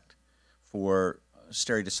respect for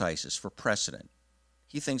stare decisis, for precedent,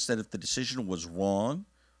 he thinks that if the decision was wrong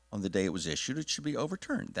on the day it was issued, it should be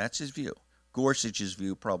overturned. That's his view. Gorsuch's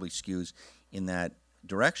view probably skews in that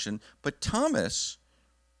direction, but Thomas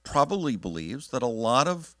probably believes that a lot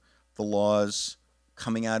of the laws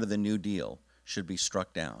coming out of the New Deal should be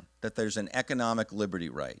struck down, that there's an economic liberty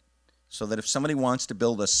right, so that if somebody wants to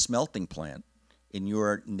build a smelting plant in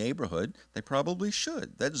your neighborhood, they probably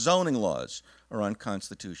should, that zoning laws are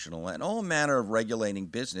unconstitutional, and all manner of regulating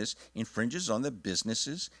business infringes on the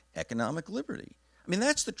business's economic liberty. I mean,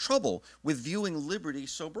 that's the trouble with viewing liberty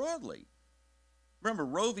so broadly. Remember,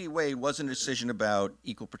 Roe v. Wade wasn't a decision about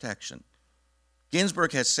equal protection.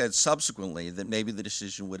 Ginsburg has said subsequently that maybe the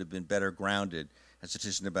decision would have been better grounded as a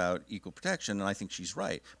decision about equal protection, and I think she's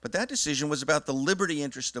right. But that decision was about the liberty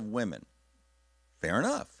interest of women. Fair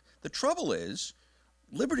enough. The trouble is,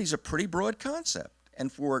 liberty is a pretty broad concept,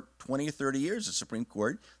 and for 20 or 30 years, the Supreme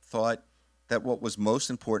Court thought that what was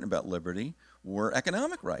most important about liberty were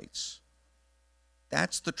economic rights.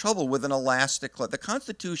 That's the trouble with an elastic law. The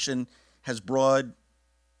Constitution has broad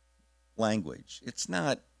language. It's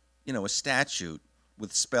not, a statute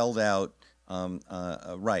with spelled out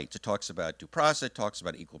rights. It talks about due process, talks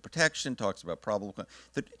about equal protection, talks about probable.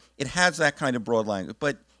 It has that kind of broad language.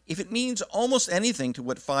 But if it means almost anything to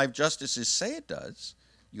what 5 justices say it does,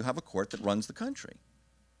 you have a court that runs the country.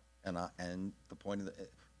 And the point of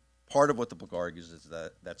part of what the book argues is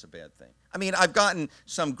that that's a bad thing. I mean, I've gotten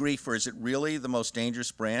some grief for, is it really the most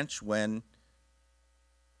dangerous branch when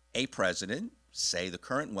a president, say the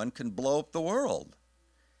current one, can blow up the world?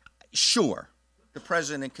 Sure, the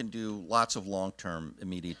president can do lots of long-term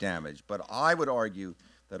immediate damage, but I would argue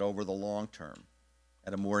that over the long term,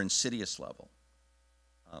 at a more insidious level,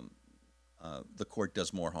 the court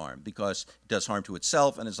does more harm, because it does harm to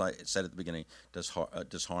itself, and as I said at the beginning,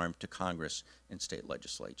 does harm to Congress and state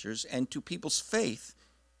legislatures and to people's faith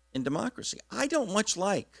in democracy. I don't much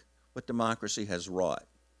like what democracy has wrought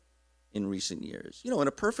in recent years. In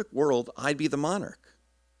a perfect world, I'd be the monarch.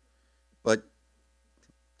 But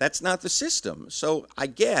that's not the system. So I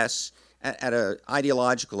guess at an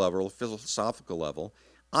ideological level, a philosophical level,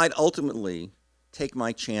 I'd ultimately take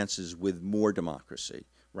my chances with more democracy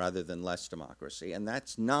rather than less democracy. And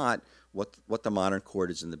that's not what the modern court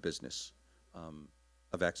is in the business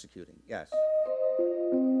of executing. Yes?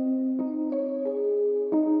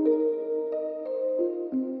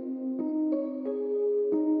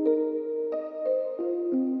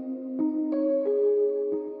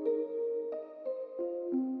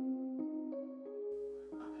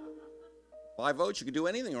 5 votes, you could do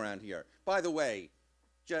anything around here. By the way,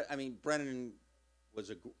 Brennan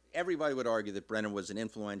was everybody would argue that Brennan was an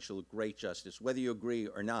influential, great justice, whether you agree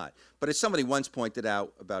or not. But as somebody once pointed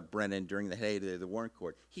out about Brennan during the heyday of the Warren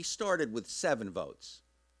Court, he started with 7 votes.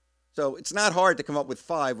 So it's not hard to come up with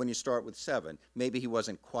 5 when you start with 7. Maybe he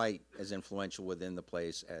wasn't quite as influential within the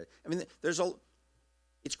place.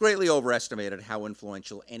 It's greatly overestimated how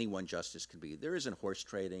influential any one justice can be. There isn't horse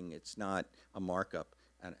trading. It's not a markup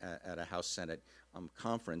at a House-Senate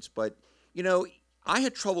conference. But, I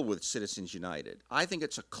had trouble with Citizens United. I think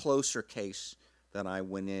it's a closer case than I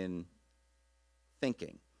went in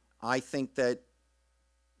thinking. I think that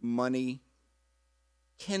money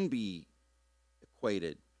can be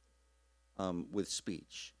equated with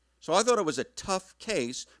speech. So I thought it was a tough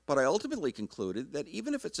case, but I ultimately concluded that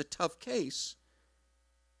even if it's a tough case,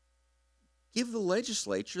 give the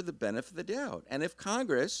legislature the benefit of the doubt. And if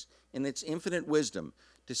Congress, in its infinite wisdom,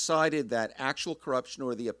 decided that actual corruption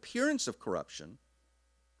or the appearance of corruption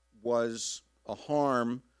was a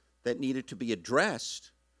harm that needed to be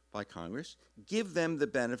addressed by Congress, give them the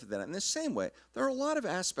benefit of that. In the same way, there are a lot of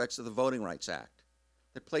aspects of the Voting Rights Act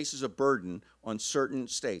that places a burden on certain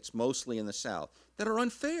states, mostly in the South, that are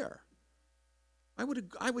unfair. I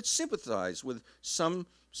would sympathize with some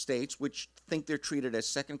states which think they're treated as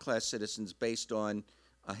second-class citizens based on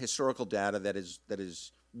historical data that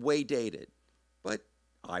is way dated. But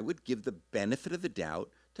I would give the benefit of the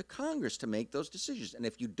doubt to Congress to make those decisions. And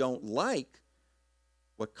if you don't like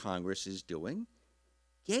what Congress is doing,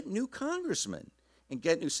 get new congressmen and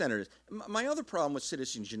get new senators. My other problem with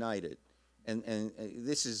Citizens United, and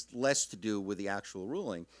this is less to do with the actual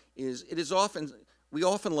ruling, is we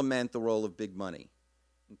often lament the role of big money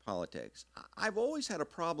in politics. I've always had a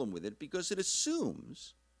problem with it because it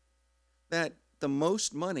assumes that the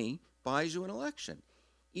most money buys you an election.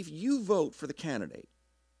 If you vote for the candidate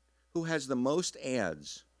who has the most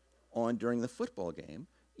ads on during the football game,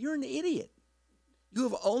 you're an idiot. You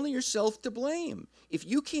have only yourself to blame. If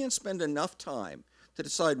you can't spend enough time to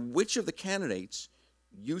decide which of the candidates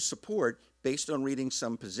you support based on reading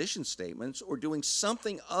some position statements or doing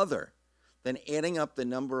something other than adding up the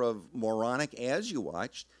number of moronic ads you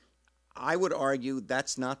watched, I would argue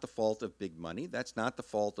that's not the fault of big money. That's not the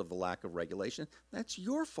fault of the lack of regulation. That's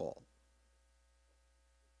your fault.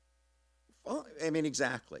 Well, I mean,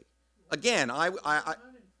 exactly. Again, an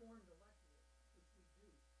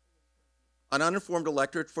uninformed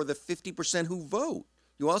electorate for the 50% who vote.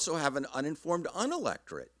 You also have an uninformed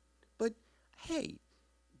unelectorate. But, hey,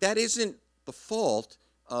 that isn't the fault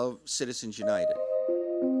of Citizens United.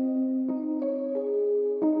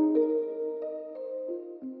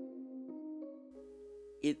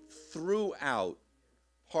 It threw out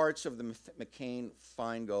parts of the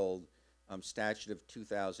McCain-Feingold statute of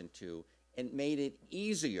 2002 and made it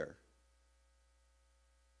easier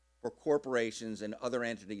for corporations and other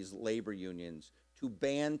entities, labor unions, to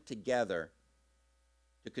band together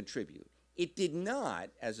to contribute. It did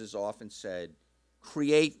not, as is often said,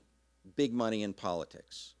 create big money in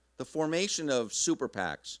politics. The formation of super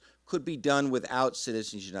PACs could be done without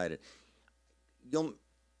Citizens United.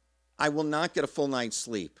 I will not get a full night's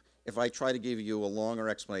sleep if I try to give you a longer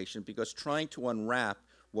explanation, because trying to unwrap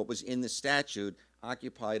what was in the statute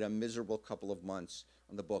occupied a miserable couple of months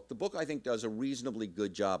on the book. The book, I think, does a reasonably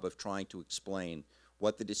good job of trying to explain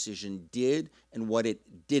what the decision did and what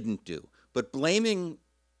it didn't do. But blaming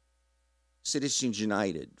Citizens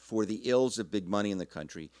United for the ills of big money in the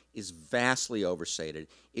country is vastly overstated.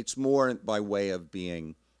 It's more by way of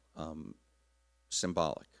being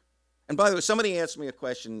symbolic. And by the way, somebody asked me a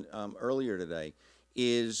question earlier today,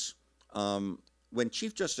 is when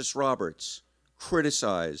Chief Justice Roberts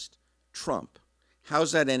criticized Trump,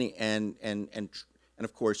 how's that any, and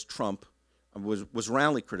of course Trump was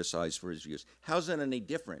roundly criticized for his views, how's that any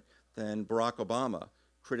different than Barack Obama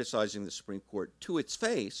criticizing the Supreme Court to its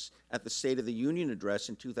face at the State of the Union address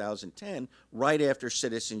in 2010, right after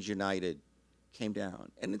Citizens United came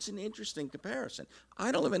down? And it's an interesting comparison.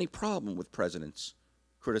 I don't have any problem with presidents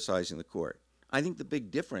criticizing the court. I think the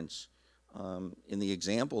big difference in the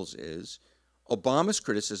examples is Obama's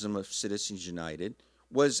criticism of Citizens United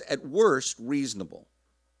was at worst reasonable.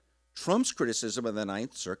 Trump's criticism of the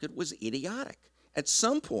Ninth Circuit was idiotic. At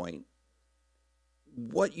some point,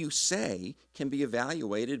 what you say can be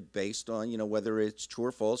evaluated based on, whether it's true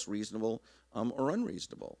or false, reasonable or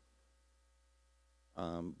unreasonable.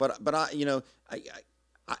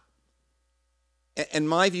 And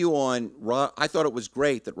my view on, I thought it was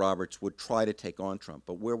great that Roberts would try to take on Trump,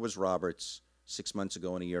 but where was Roberts 6 months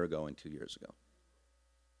ago and a year ago and 2 years ago?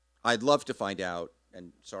 I'd love to find out,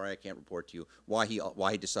 and sorry I can't report to you, why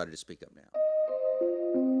he decided to speak up now.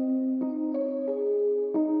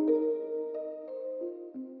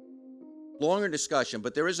 Longer discussion,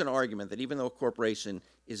 but there is an argument that even though a corporation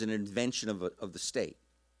is an invention of the state,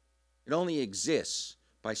 it only exists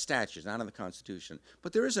by statute, not in the Constitution.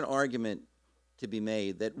 But there is an argument to be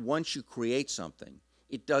made that once you create something,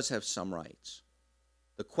 it does have some rights.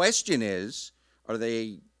 The question is,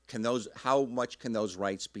 how much can those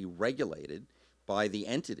rights be regulated by the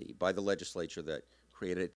entity, by the legislature that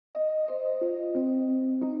created it?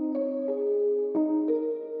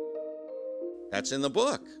 That's in the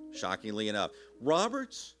book, shockingly enough.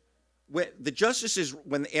 Roberts, the justices,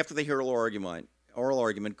 after they hear oral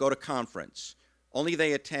argument, go to conference. Only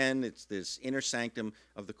they attend. It's this inner sanctum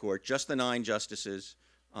of the court, just the 9 justices,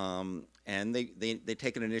 and they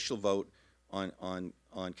take an initial vote on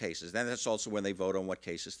cases. Then that's also when they vote on what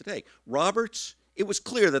cases to take. Roberts, it was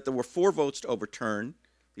clear that there were 4 votes to overturn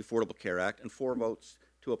the Affordable Care Act and 4 votes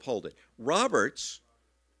to uphold it. Roberts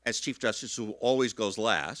as Chief Justice, who always goes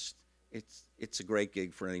last. It's a great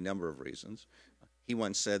gig for any number of reasons. He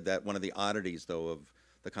once said that one of the oddities, though, of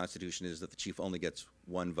the Constitution is that the chief only gets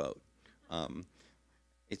one vote.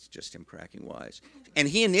 It's just him cracking wise. And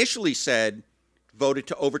he initially voted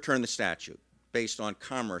to overturn the statute based on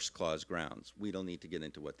Commerce Clause grounds. We don't need to get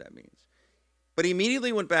into what that means. But he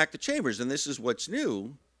immediately went back to Chambers, and this is what's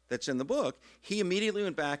new that's in the book. He immediately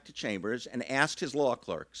went back to Chambers and asked his law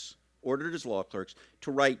clerks, ordered his law clerks,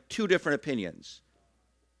 to write two different opinions,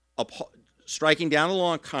 striking down the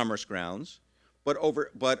law on commerce grounds, but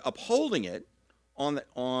upholding it on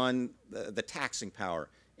the taxing power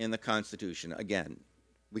in the Constitution. Again,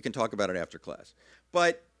 we can talk about it after class.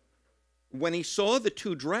 But when he saw the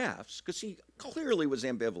two drafts, because he clearly was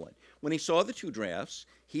ambivalent, when he saw the two drafts,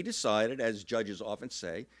 he decided, as judges often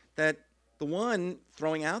say, that the one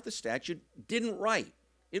throwing out the statute didn't write.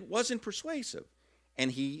 It wasn't persuasive.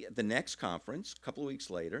 And the next conference, a couple of weeks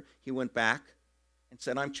later, he went back and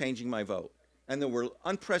said, I'm changing my vote. And there were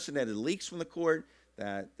unprecedented leaks from the court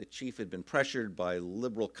that the chief had been pressured by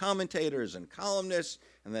liberal commentators and columnists,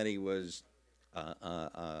 and that he was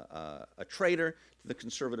a traitor to the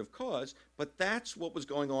conservative cause. But that's what was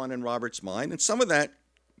going on in Roberts' mind, and some of that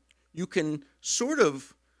you can sort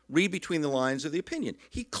of read between the lines of the opinion.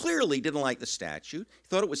 He clearly didn't like the statute. He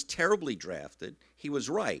thought it was terribly drafted. He was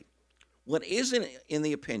right. What isn't in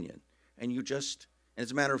the opinion, and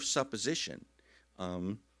it's a matter of supposition,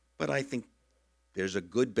 but I think there's a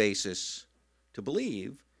good basis to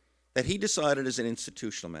believe that he decided as an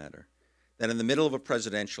institutional matter that in the middle of a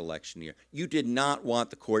presidential election year, you did not want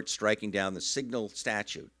the court striking down the signal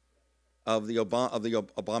statute of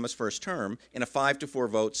Obama's first term in a 5-4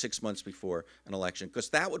 vote 6 months before an election, because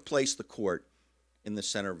that would place the court in the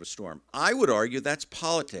center of a storm. I would argue that's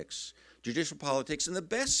politics, judicial politics in the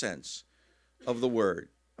best sense of the word.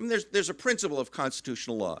 I mean, there's a principle of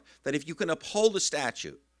constitutional law that if you can uphold a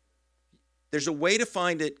statute, there's a way to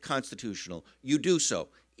find it constitutional. You do so,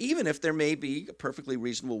 even if there may be a perfectly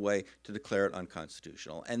reasonable way to declare it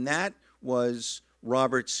unconstitutional. And that was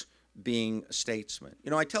Roberts being a statesman.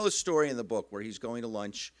 You know, I tell a story in the book where he's going to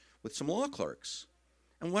lunch with some law clerks.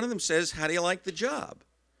 And one of them says, how do you like the job?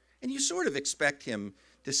 And you sort of expect him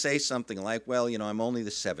to say something like, well, you know, I'm only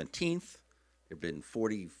the 17th. There have been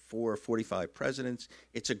 44, 45 presidents.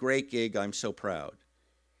 It's a great gig. I'm so proud.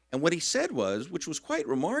 And what he said was, which was quite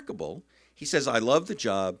remarkable, he says, I love the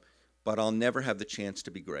job, but I'll never have the chance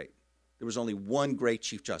to be great. There was only one great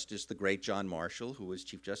Chief Justice, the great John Marshall, who was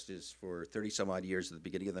Chief Justice for 30-some-odd years at the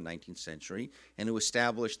beginning of the 19th century, and who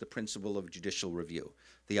established the principle of judicial review,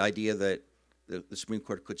 the idea that the Supreme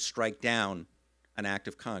Court could strike down an act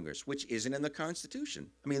of Congress, which isn't in the Constitution.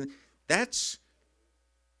 I mean,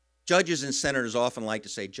 judges and senators often like to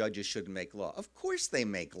say judges shouldn't make law. Of course they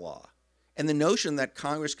make law. And the notion that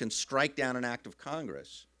Congress can strike down an act of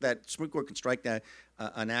Congress, that Supreme Court can strike down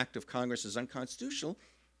an act of Congress as unconstitutional,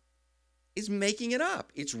 is making it up.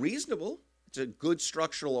 It's reasonable. It's a good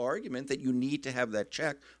structural argument that you need to have that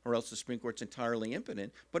check, or else the Supreme Court's entirely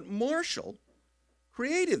impotent. But Marshall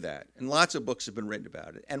created that, and lots of books have been written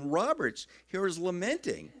about it. And Roberts here is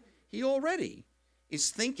lamenting. He already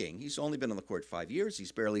is thinking. He's only been on the court 5 years.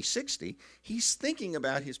 He's barely 60. He's thinking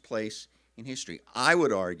about his place in history. I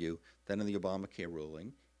would argue that in the Obamacare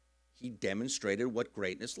ruling, he demonstrated what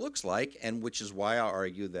greatness looks like, and which is why I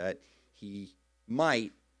argue that he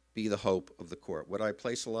might be the hope of the court. Would I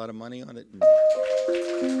place a lot of money on it? No.